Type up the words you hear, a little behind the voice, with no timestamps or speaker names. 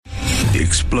The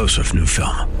explosive new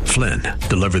film, Flynn,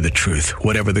 deliver the truth,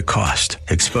 whatever the cost,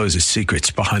 exposes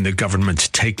secrets behind the government's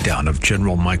takedown of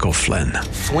General Michael Flynn.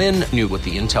 Flynn knew what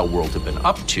the intel world had been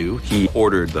up to. He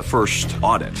ordered the first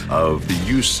audit of the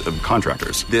use of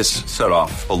contractors. This set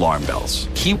off alarm bells.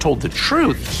 He told the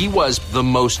truth. He was the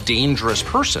most dangerous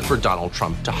person for Donald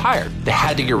Trump to hire. They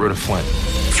had to get rid of Flynn.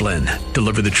 Flynn,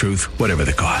 deliver the truth, whatever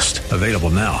the cost. Available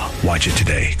now. Watch it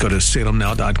today. Go to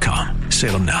salemnow.com.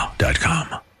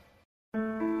 salemnow.com.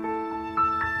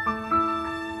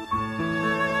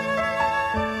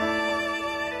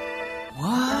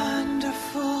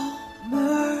 Wonderful,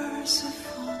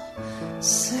 merciful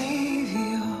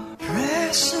Savior,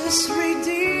 precious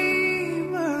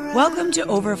Redeemer. Welcome to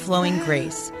Overflowing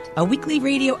Grace, a weekly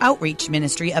radio outreach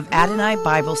ministry of Adonai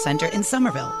Bible Center in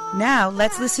Somerville. Now,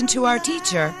 let's listen to our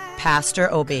teacher,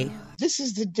 Pastor Obi. This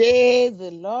is the day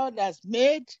the Lord has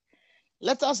made.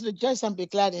 Let us rejoice and be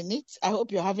glad in it. I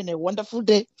hope you're having a wonderful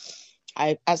day.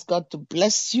 I ask God to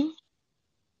bless you,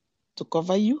 to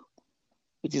cover you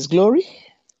with His glory,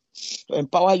 to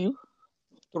empower you,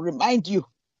 to remind you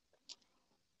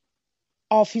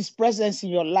of His presence in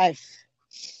your life.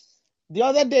 The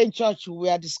other day in church, we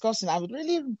were discussing, I was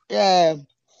really, I'm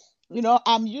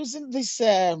using this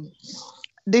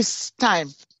time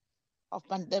of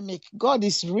pandemic. God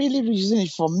is really using it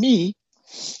for me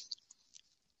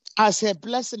as a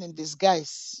blessing in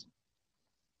disguise.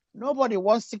 Nobody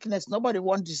wants sickness. Nobody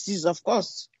wants disease, of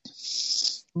course.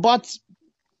 But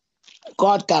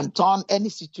God can turn any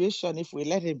situation if we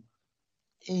let Him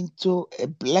into a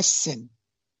blessing.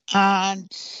 And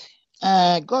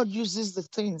God uses the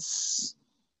things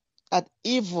that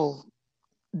devil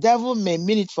may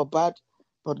mean it for bad,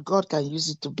 but God can use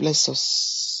it to bless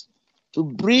us, to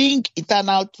bring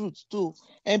eternal truth, to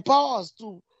empower us,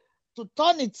 to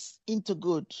turn it into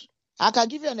good. I can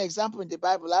give you an example in the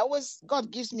Bible.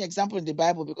 God gives me example in the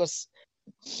Bible because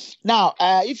now,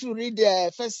 if you read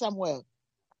 1 Samuel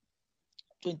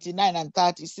 29 and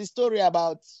 30, it's the story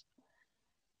about,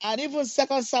 and even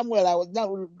 2 Samuel, I was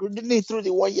now reading it through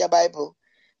the 1 year Bible,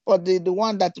 but the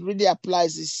one that really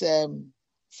applies is 1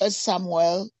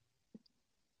 Samuel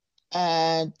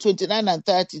 29 and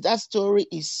 30. That story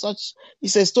it's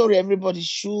a story everybody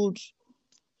should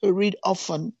read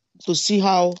often to see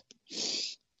how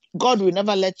God will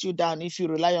never let you down if you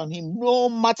rely on Him, no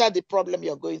matter the problem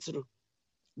you're going through.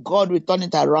 God will turn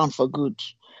it around for good.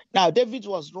 Now, David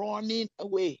was running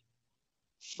away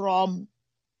from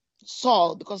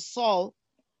Saul because Saul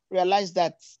realized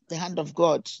that the hand of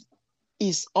God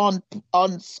is on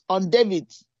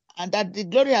David and that the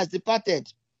glory has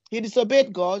departed. He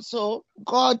disobeyed God, so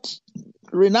God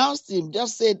renounced him,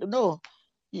 just said, no,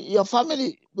 your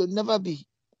family will never be.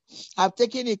 I've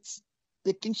taken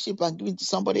the kingship and given it to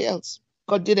somebody else.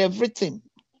 God did everything,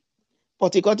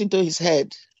 but he got into his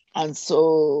head. And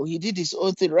so he did his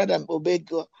own thing rather than obey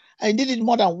God. And he did it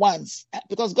more than once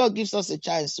because God gives us a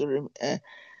chance to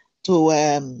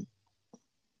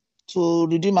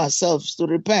redeem ourselves, to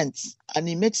repent, and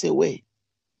He makes a way.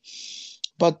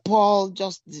 But Saul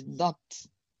did not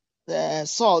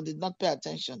pay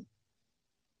attention.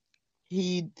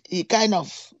 He kind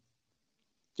of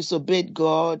disobeyed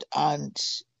God and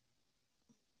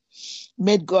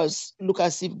made God look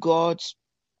as if God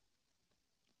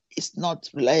is not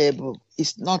reliable.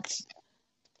 It's not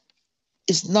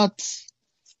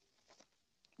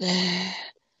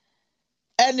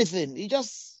anything. He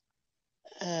just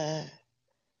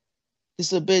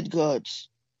disobeyed God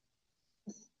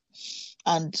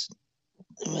and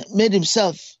made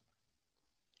himself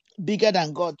bigger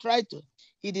than God.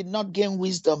 He did not gain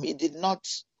wisdom. He did not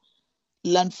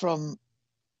learn from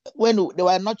when they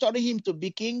were nurturing him to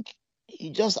be king.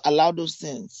 He just allowed those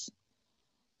things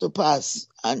to pass,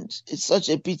 and it's such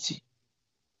a pity.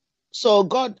 So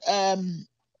but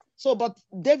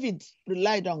David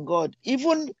relied on God.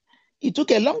 Even it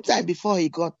took a long time before he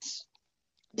got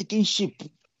the kingship.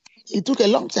 It took a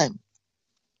long time,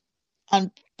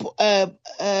 and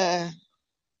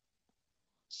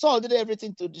Saul did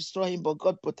everything to destroy him, but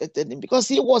God protected him because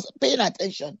he was paying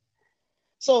attention.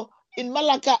 So in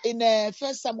 1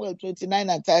 Samuel 29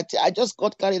 and 30, I just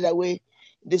got carried away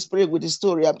in the spirit with the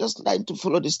story. I'm just trying to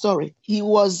follow the story. He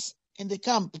was in the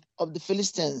camp of the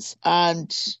Philistines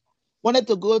and wanted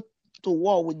to go to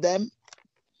war with them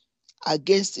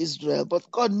against Israel, but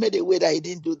God made a way that He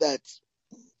didn't do that.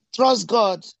 Trust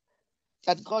God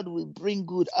that God will bring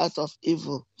good out of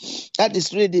evil. That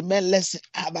is really the main lesson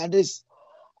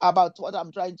about what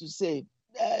I'm trying to say.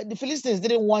 The Philistines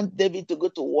didn't want David to go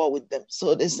to war with them,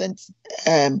 so they sent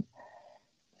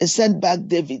back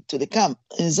David to the camp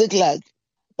in Ziklag.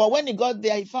 But when he got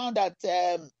there, he found that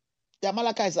The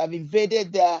Amalekites have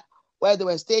invaded where they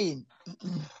were staying.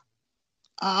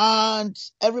 And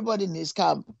everybody in his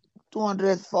camp,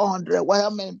 200, 400, how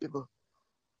many people,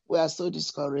 were so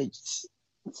discouraged,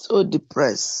 so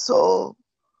depressed, so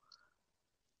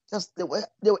just they were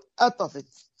out of it.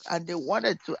 And they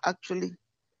wanted to actually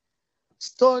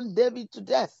stone David to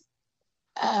death.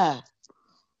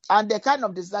 And they kind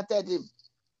of deserted him.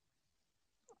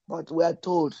 But we are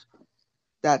told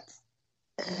that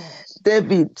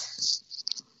David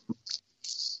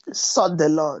sought the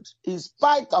Lord in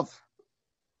spite of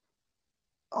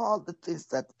all the things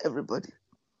that everybody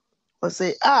will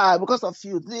say, because of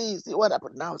you, see what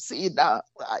happened now, see now,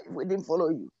 we didn't follow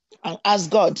you. And ask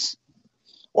God,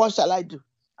 what shall I do?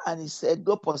 And he said,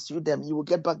 go pursue them, you will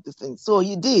get back the thing. So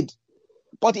he did.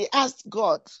 But he asked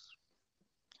God.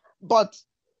 But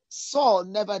Saul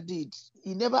never did.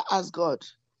 He never asked God.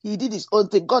 He did his own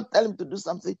thing. God tell him to do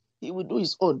something, he will do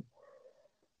his own.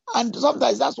 And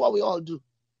sometimes that's what we all do.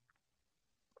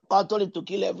 God told him to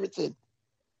kill everything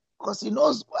because he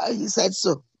knows why he said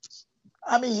so.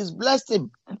 I mean, he's blessed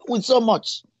him with so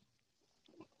much.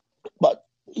 But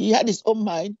he had his own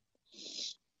mind.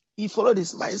 He followed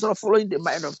his mind instead of following the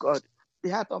mind of God, the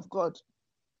heart of God.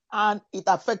 And it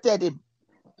affected him.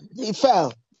 He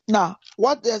fell. Now,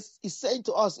 what this is saying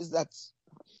to us is that,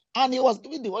 and he was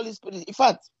given the Holy Spirit. In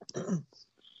fact,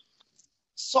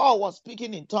 Saul was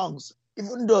speaking in tongues,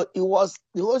 even though the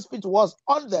Holy Spirit was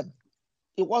on them.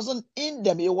 It wasn't in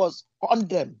them, it was on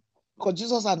them. Because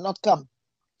Jesus had not come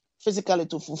physically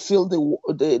to fulfill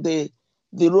the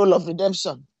role of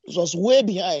redemption. It was way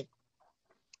behind.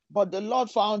 But the Lord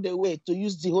found a way to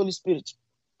use the Holy Spirit.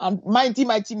 And mighty,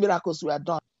 mighty miracles were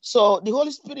done. So the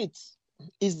Holy Spirit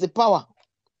is the power,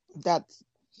 that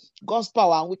God's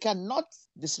power. And we cannot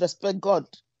disrespect God,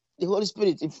 the Holy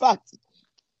Spirit. In fact,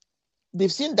 the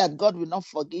sin that God will not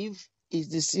forgive is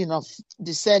the sin of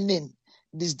discerning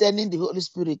the Holy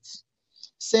Spirit,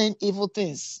 saying evil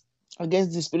things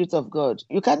against the Spirit of God.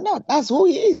 You cannot. That's who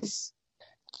he is.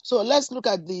 So let's look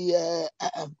at the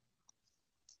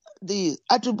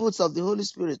attributes of the Holy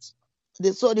Spirit.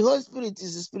 So the Holy Spirit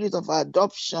is the spirit of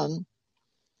adoption,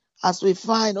 as we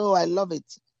find, I love it.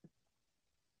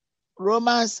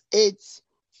 Romans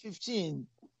 8:15.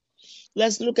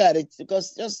 Let's look at it,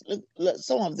 because just look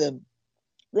some of them.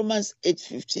 Romans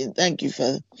 8:15. Thank you,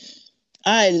 Father.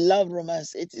 I love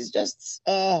Romans. It is just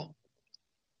as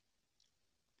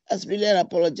brilliant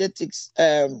apologetics.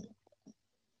 It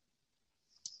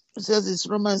says it's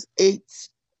Romans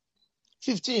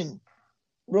 8:15.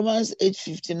 Romans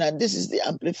 8:15, and this is the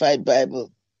Amplified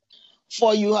Bible.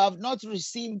 For you have not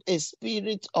received a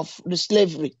spirit of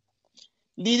slavery,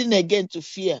 leading again to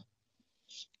fear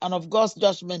and of God's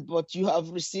judgment, but you have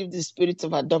received the spirit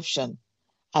of adoption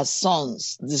as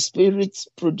sons, the spirit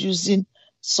producing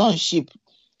sonship,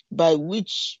 by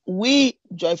which we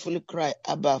joyfully cry,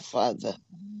 Abba, Father.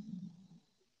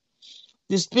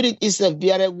 The Spirit itself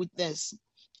beareth witness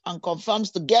and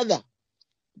confirms together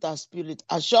with our spirit,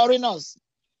 assuring us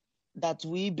that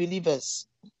we believers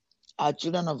are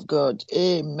children of God.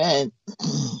 Amen.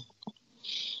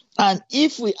 And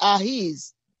if we are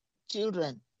his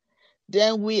children,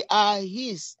 then we are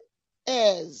his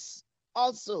heirs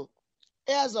also,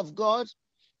 heirs of God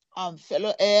and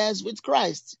fellow heirs with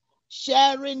Christ,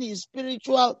 sharing his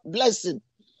spiritual blessing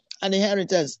and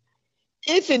inheritance,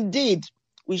 if indeed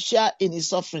we share in his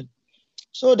suffering,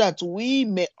 so that we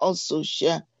may also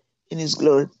share in his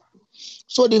glory.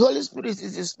 So the Holy Spirit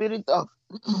is the spirit of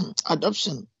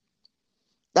adoption.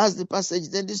 That's the passage.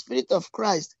 Then the spirit of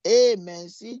Christ. Amen.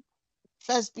 See,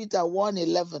 1 Peter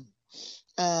 1:11.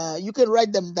 You can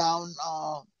write them down.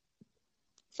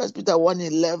 1 Peter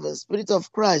 1:11. Spirit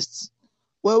of Christ.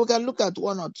 Well, we can look at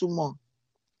one or two more.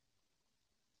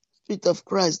 Spirit of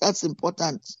Christ. That's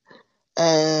important.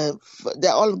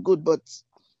 They're all good, but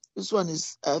this one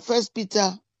is 1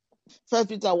 Peter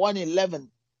 1:11.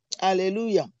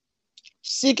 Hallelujah.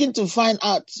 Seeking to find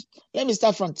out. Let me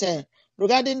start from 10.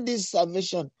 Regarding this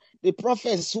salvation, the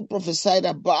prophets who prophesied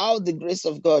about the grace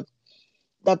of God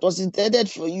that was intended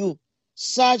for you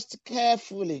searched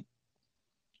carefully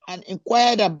and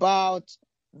inquired about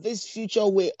this future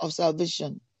way of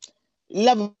salvation.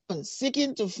 11.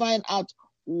 Seeking to find out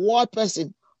what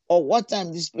person or what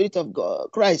time the Spirit of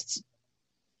God, Christ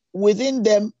within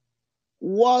them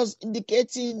was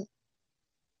indicating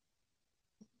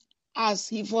as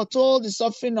he foretold the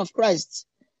suffering of Christ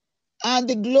and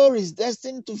the glories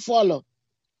destined to follow.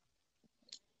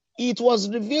 It was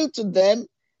revealed to them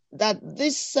that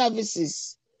these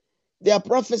services, their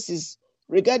prophecies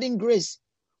regarding grace,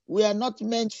 were not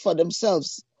meant for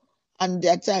themselves and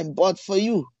their time, but for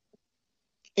you,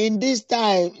 in this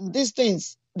time, in these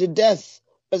things, the death,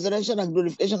 resurrection, and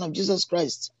glorification of Jesus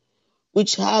Christ,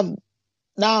 which have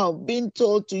now been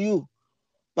told to you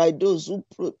by those who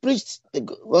preached the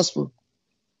gospel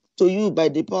to you by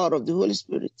the power of the Holy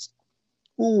Spirit,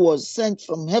 who was sent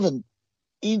from heaven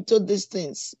into these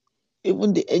things.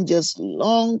 Even the angels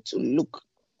long to look.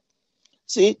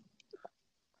 See,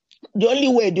 the only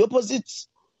way, the opposite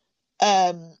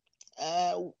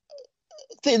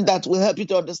thing that will help you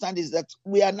to understand is that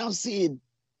we are now seeing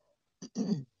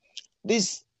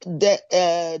this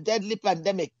deadly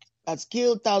pandemic that's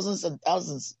killed thousands and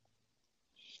thousands.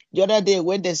 The other day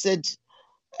when they said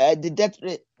the death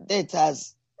rate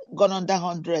has gone under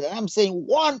 100, and I'm saying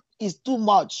 1 is too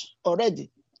much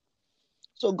already.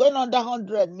 So going under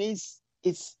 100 means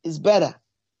it's better.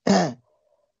 But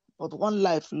 1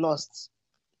 life lost,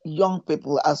 young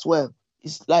people as well,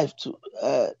 is life to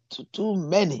too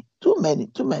many.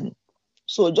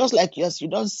 So just like yes, you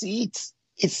don't see it,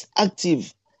 it's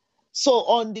active. So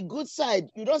on the good side,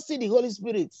 you don't see the Holy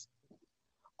Spirit.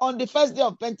 On the first day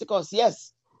of Pentecost,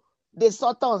 yes, they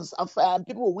saw tongues of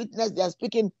people who witnessed they are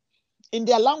speaking in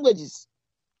their languages.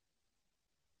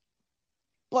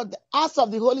 But the acts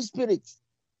of the Holy Spirit,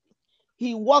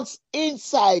 he works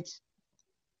inside,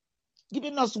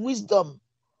 giving us wisdom,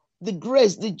 the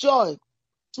grace, the joy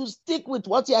to stick with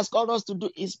what he has called us to do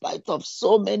in spite of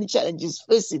so many challenges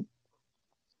facing.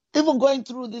 Even going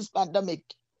through this pandemic,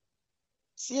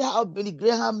 see how Billy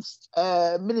Graham's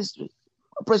ministry,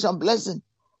 Operation Blessing,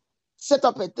 set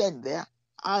up a tent there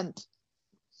and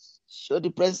showed the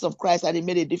presence of Christ, and it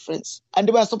made a difference. And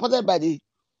they were supported by the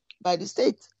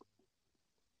state,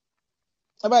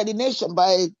 by the nation,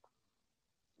 by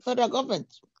federal government,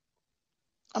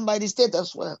 and by the state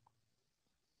as well.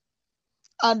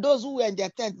 And those who were in their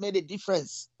tent made a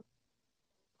difference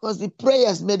because the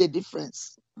prayers made a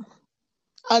difference.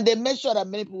 And they made sure that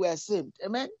many people were saved.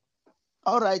 Amen?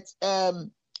 All right.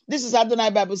 This is Adonai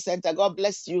Bible Center. God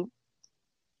bless you.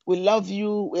 We love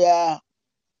you. We are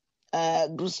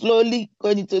slowly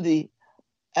going into the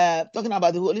talking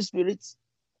about the Holy Spirit,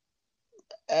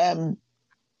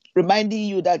 reminding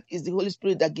you that it's the Holy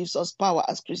Spirit that gives us power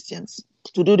as Christians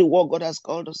to do the work God has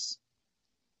called us.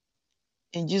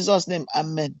 In Jesus' name,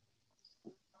 amen.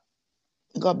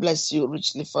 God bless you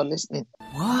richly for listening.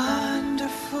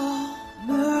 Wonderful,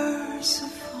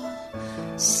 merciful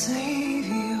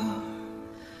Savior,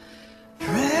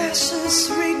 precious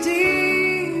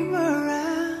Redeemer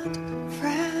and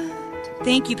friend.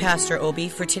 Thank you, Pastor Obi,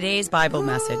 for today's Bible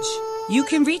message. You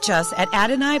can reach us at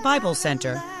Adonai Bible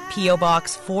Center, P.O.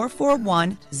 Box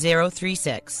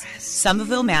 441036,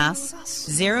 Somerville, Mass.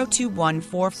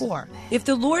 02144. If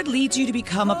the Lord leads you to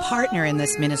become a partner in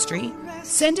this ministry,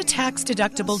 send a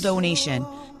tax-deductible donation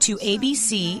to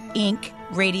ABC Inc.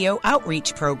 Radio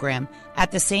Outreach Program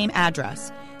at the same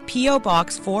address, P.O.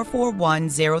 Box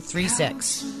 441036,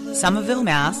 Somerville,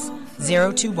 Mass.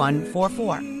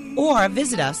 02144. Or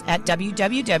visit us at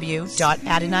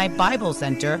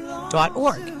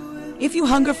www.AdonaiBibleCenter.org. If you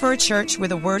hunger for a church where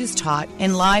the Word is taught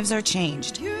and lives are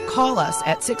changed, call us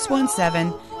at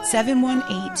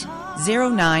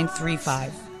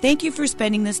 617-718-0935. Thank you for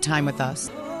spending this time with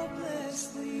us.